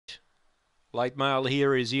Late mail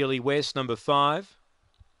here is Ely West, number 5.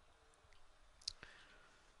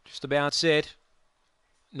 Just about set.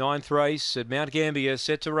 9th race at Mt-Gambier,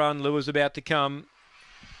 set to run. Lures about to come.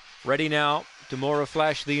 Ready now. Demora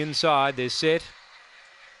Flash the inside. They're set.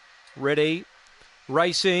 Ready.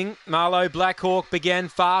 Racing. Marlowe Blackhawk began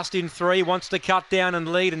fast in 3. Wants to cut down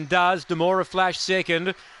and lead and does. Demora Flash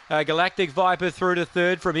second. Galactic Viper through to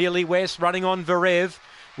third from Ely West. Running on Varev.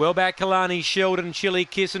 Well back Kalani Sheldon, Chili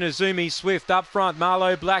Kiss and Azumi Swift up front.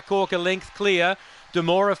 Marlowe Blackhawk a length clear.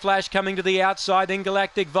 Demora Flash coming to the outside, then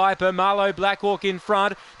Galactic Viper. Marlowe Blackhawk in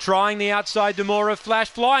front, trying the outside. Demora Flash,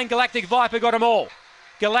 flying Galactic Viper, got them all.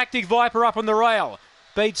 Galactic Viper up on the rail.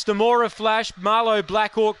 Beats Demora Flash. Marlowe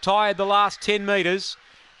Blackhawk tired the last 10 metres.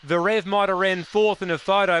 Varev might have ran 4th in a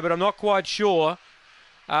photo, but I'm not quite sure.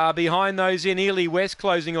 Behind those in Ely West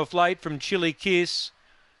closing off late from Chili Kiss.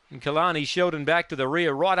 And Kalani Sheldon back to the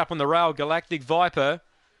rear, right up on the rail. Galactic Viper.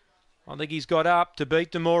 I think he's got up to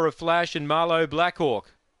beat Demora Flash and Marlowe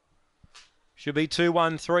Blackhawk. Should be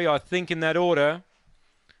 2-1-3, I think, in that order.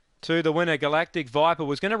 To the winner, Galactic Viper.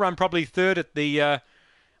 Was going to run probably third at the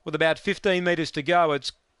with about 15 metres to go.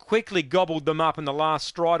 It's quickly gobbled them up in the last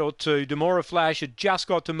stride or two. Demora Flash had just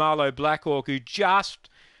got to Marlowe Blackhawk, who just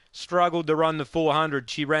struggled to run the 400.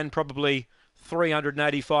 She ran probably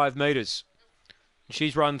 385 metres.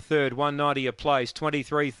 She's run third, 190 a place,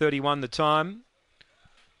 23.31 the time.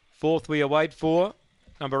 4th we await for.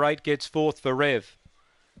 Number 8 gets 4th for Rev.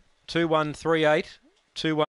 2-1-3-8. 2-1.